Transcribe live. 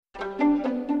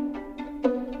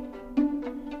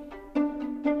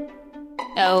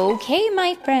Okay,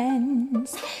 my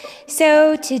friends.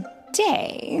 So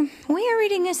today we are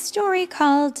reading a story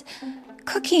called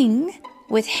Cooking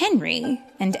with Henry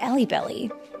and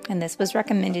Elliebelly. And this was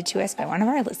recommended to us by one of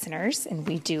our listeners, and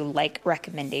we do like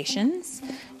recommendations.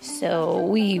 So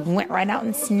we went right out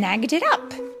and snagged it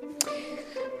up.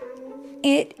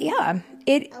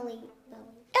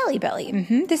 Elliebelly.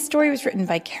 Mm-hmm. This story was written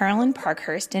by Carolyn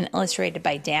Parkhurst and illustrated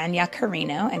by Dan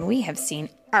Yacarino, and we have seen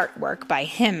artwork by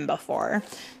him before.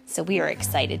 So we are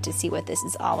excited to see what this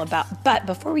is all about. But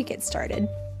before we get started,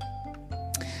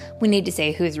 we need to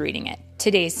say who's reading it.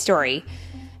 Today's story,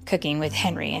 Cooking with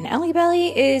Henry and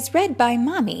Elliebelly, is read by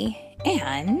Mommy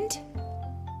and...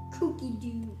 Cookie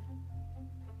Doo.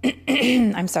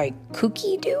 I'm sorry,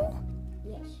 Cookie Doo?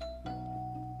 Yes.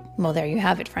 Well, there you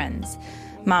have it, friends.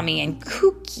 Mommy and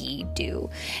Cookie Doo.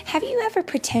 Have you ever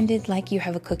pretended like you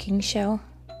have a cooking show?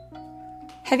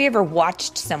 Have you ever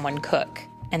watched someone cook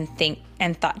and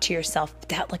thought to yourself,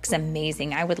 that looks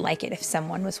amazing. I would like it if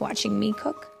someone was watching me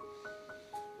cook?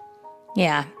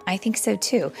 Yeah, I think so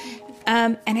too.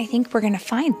 And I think we're going to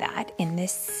find that in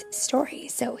this story.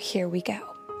 So here we go.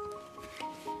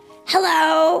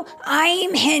 Hello,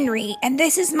 I'm Henry, and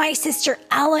this is my sister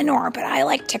Eleanor, but I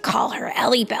like to call her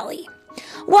Elliebelly.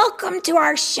 Welcome to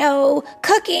our show,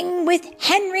 Cooking with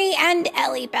Henry and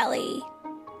Elliebelly.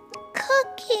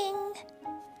 Cooking.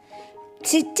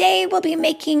 Today we'll be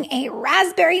making a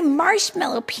raspberry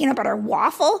marshmallow peanut butter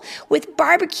waffle with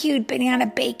barbecued banana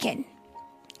bacon.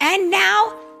 And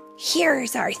now,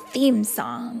 here's our theme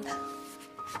song.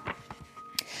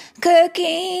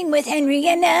 Cooking with Henry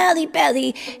and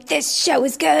Elliebelly. This show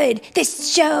is good.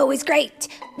 This show is great.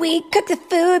 We cook the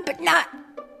food, but not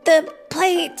the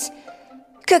plate.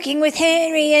 Cooking with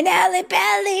Henry and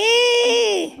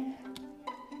Elliebelly.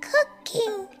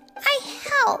 Cooking. I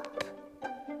help.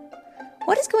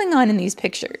 What is going on in these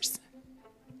pictures?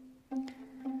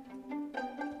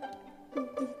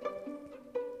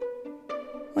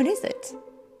 What is it?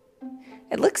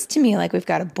 It looks to me like we've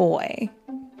got a boy.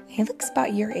 He looks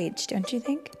about your age, don't you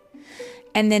think?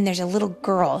 And then there's a little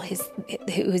girl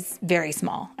who's very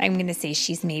small. I'm going to say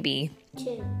she's maybe...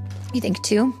 2. You think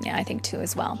 2? Yeah, I think 2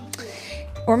 as well.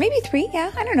 Or maybe 3,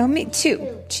 yeah, I don't know, maybe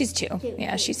 2. She's 2.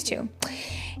 Yeah, she's 2.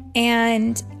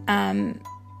 And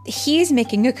he's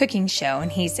making a cooking show,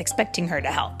 and he's expecting her to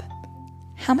help.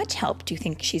 How much help do you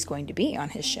think she's going to be on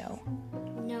his show?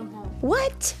 No help.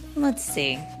 What? Let's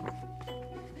see.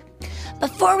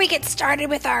 Before we get started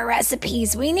with our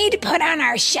recipes, we need to put on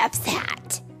our chef's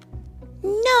hat.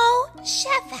 No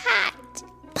chef hat.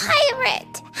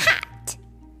 Pirate hat.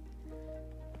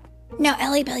 No,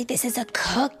 Elliebelly, this is a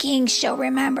cooking show.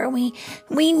 Remember, we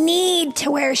need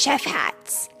to wear chef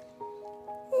hats.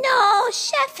 No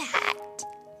chef hat.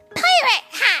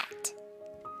 Pirate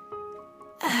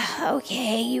hat.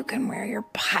 Okay, you can wear your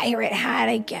pirate hat,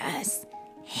 I guess.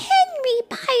 Henry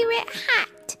Pirate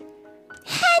Hat.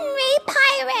 Henry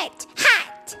Pirate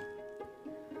Hat.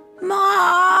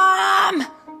 Mom!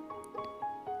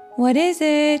 What is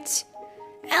it?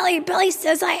 Elliebelly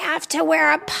says I have to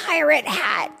wear a pirate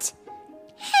hat.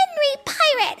 Henry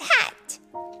Pirate Hat.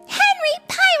 Henry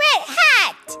Pirate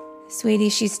Hat. Sweetie,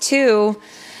 she's 2.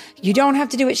 You don't have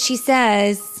to do what she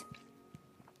says.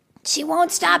 She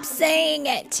won't stop saying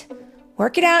it.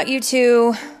 Work it out, you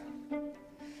 2.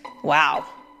 Wow.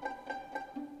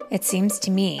 It seems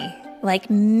to me like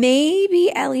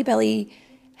maybe Elliebelly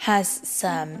has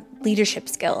some leadership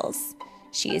skills.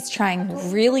 She is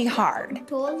trying really hard. I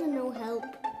told her no help.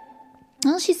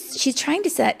 Well, she's trying to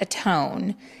set a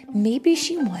tone. Maybe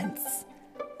she wants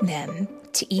them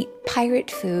to eat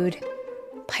pirate food,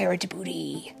 pirate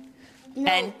booty.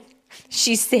 No. And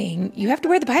she's saying, you have to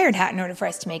wear the pirate hat in order for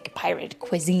us to make pirate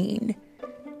cuisine.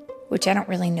 Which I don't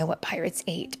really know what pirates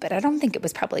ate, but I don't think it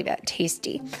was probably that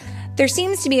tasty. There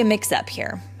seems to be a mix-up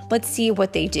here. Let's see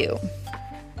what they do.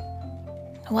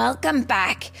 Welcome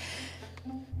back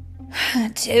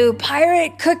to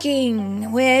Pirate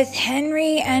Cooking with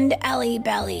Henry and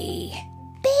Elliebelly.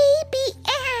 Baby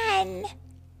Ann.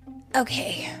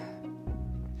 Okay.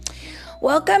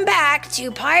 Welcome back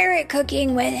to Pirate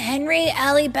Cooking with Henry,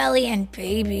 Elliebelly, and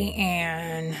Baby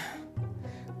Ann.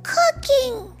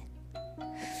 Cooking.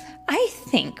 I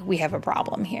think we have a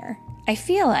problem here. I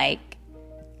feel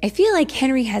like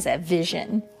Henry has a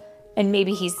vision, and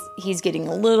maybe he's getting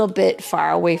a little bit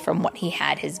far away from what he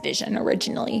had his vision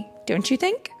originally. Don't you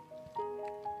think?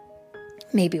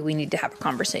 Maybe we need to have a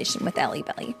conversation with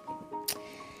Elliebelly.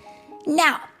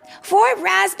 Now, for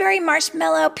raspberry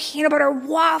marshmallow peanut butter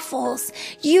waffles,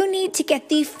 you need to get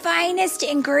the finest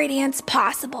ingredients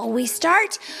possible. We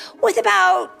start with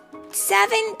about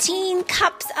 17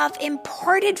 cups of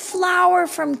imported flour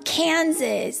from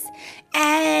Kansas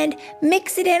and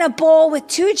mix it in a bowl with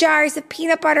 2 jars of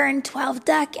peanut butter and 12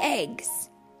 duck eggs.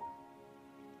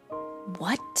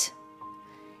 What?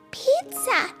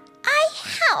 Pizza. I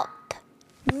help.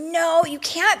 No, you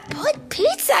can't put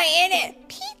pizza in it.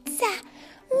 Pizza.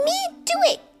 Me do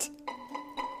it.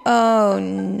 Oh,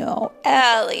 no.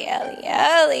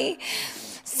 Ellie.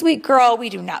 Sweet girl, we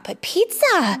do not put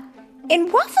pizza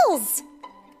in waffles.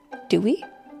 Do we?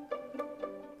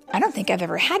 I don't think I've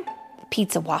ever had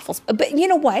pizza waffles. But you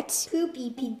know what?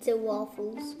 Poopy pizza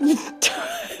waffles.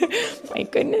 My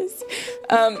goodness.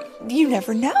 You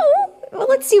never know. Well,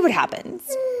 let's see what happens.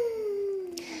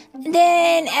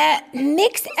 Then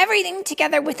mix everything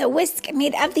together with a whisk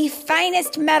made of the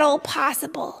finest metal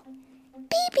possible.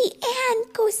 Baby Ann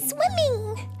goes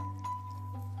swimming.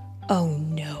 Oh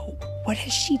no, what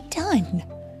has she done?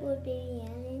 What Baby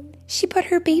Ann in? She put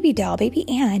her baby doll, Baby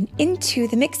Ann, into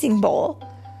the mixing bowl.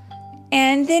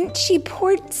 And then she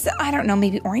poured, I don't know,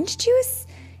 maybe orange juice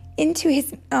into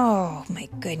his, oh my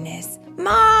goodness.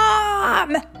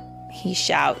 Mom! He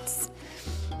shouts.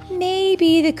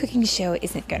 Maybe the cooking show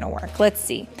isn't going to work. Let's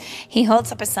see. He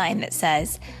holds up a sign that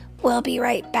says, "We'll be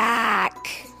right back."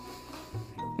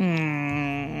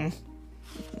 I'm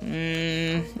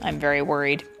very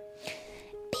worried.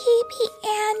 Baby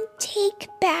Ann take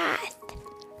bath.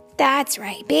 That's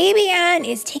right. Baby Ann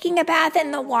is taking a bath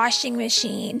in the washing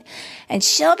machine, and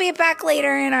she'll be back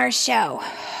later in our show.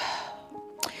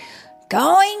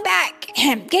 Getting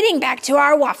back to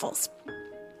our waffles.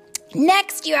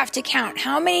 Next, you have to count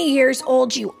how many years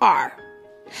old you are.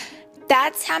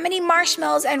 That's how many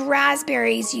marshmallows and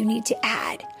raspberries you need to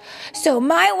add. So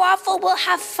my waffle will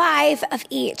have 5 of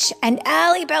each, and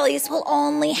Elliebelly's will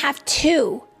only have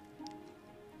 2.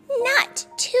 Not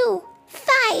 2,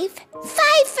 5.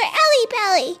 5 for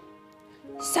Elliebelly.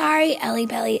 Sorry,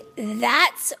 Elliebelly,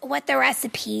 that's what the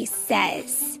recipe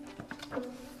says.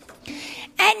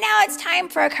 And now it's time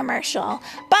for a commercial.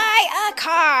 Buy a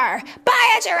car,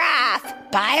 buy a giraffe,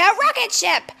 buy a rocket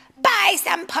ship, buy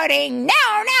some pudding. Now.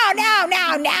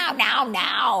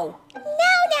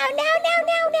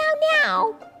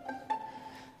 Now.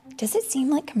 Does it seem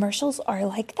like commercials are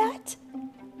like that?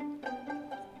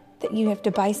 That you have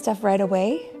to buy stuff right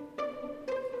away?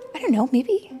 I don't know,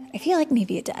 maybe. I feel like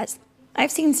maybe it does. I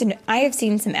have seen some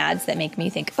ads that make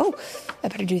me think, oh, I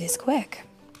better do this quick.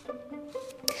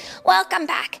 Welcome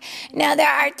back. Now, there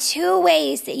are 2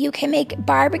 ways that you can make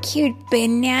barbecued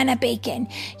banana bacon.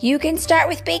 You can start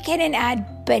with bacon and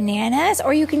add bananas,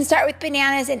 or you can start with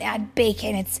bananas and add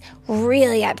bacon. It's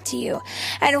really up to you.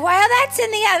 And while that's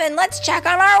in the oven, let's check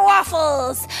on our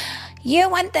waffles. You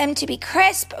want them to be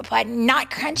crisp, but not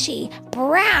crunchy.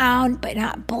 Brown, but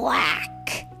not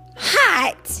black.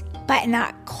 Hot, but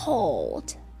not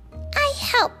cold. I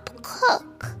help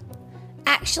cook.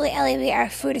 Actually, Ellie, our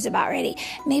food is about ready.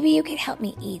 Maybe you could help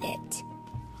me eat it.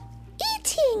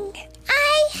 Eating.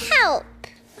 I help.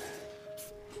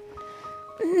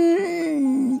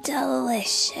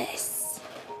 Delicious.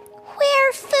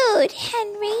 Where food,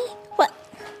 Henry? Well,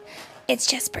 it's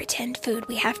just pretend food.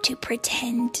 We have to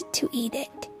pretend to eat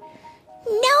it.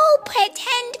 No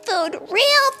pretend food.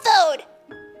 Real food.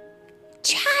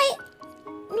 Try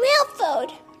real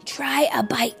food. Try a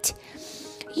bite.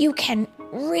 You can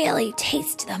really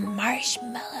taste the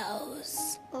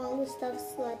marshmallows. All the stuff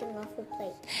sliding off the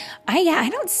plate. I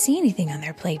don't see anything on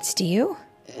their plates, do you?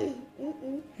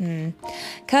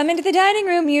 Come into the dining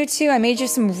room, you two. I made you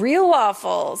some real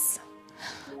waffles.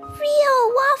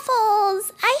 Real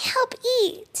waffles. I help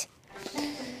eat.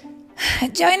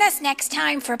 Join us next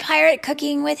time for Pirate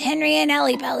Cooking with Henry and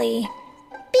Elliebelly.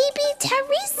 Baby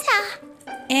Teresa.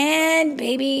 And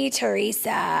Baby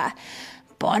Teresa.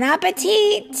 Bon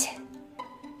appetit!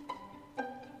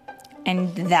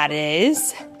 And that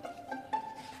is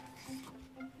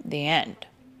the end.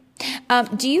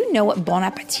 Do you know what bon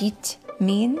appetit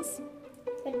means?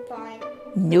 Goodbye.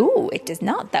 No, it does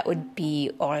not. That would be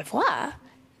au revoir.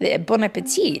 The bon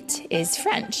appetit is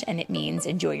French, and it means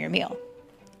enjoy your meal.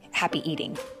 Happy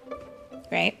eating,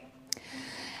 right?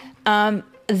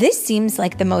 This seems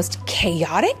like the most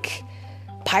chaotic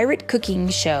pirate cooking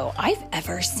show I've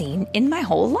ever seen in my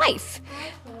whole life.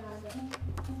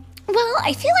 Well,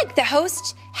 I feel like the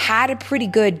host had a pretty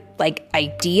good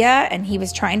idea, and he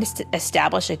was trying to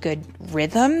establish a good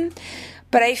rhythm,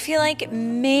 but I feel like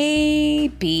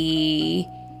maybe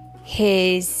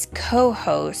his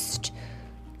co-host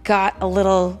got a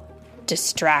little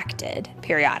distracted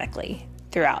periodically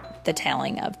throughout the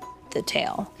telling of the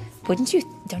tale.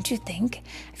 Don't you think?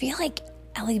 I feel like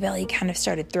Elliebelly kind of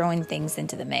started throwing things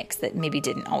into the mix that maybe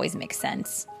didn't always make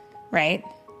sense. right?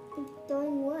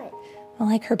 Doing what? Well,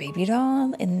 like her baby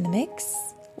doll in the mix,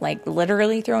 like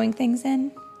literally throwing things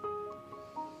in.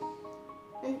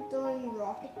 And throwing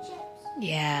rocket chips?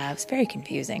 Yeah, it was very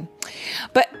confusing.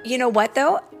 But you know what,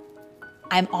 though?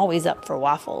 I'm always up for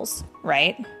waffles,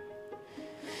 right?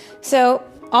 So,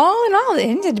 all in all, it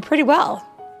ended pretty well.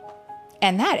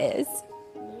 And that is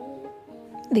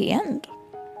the end.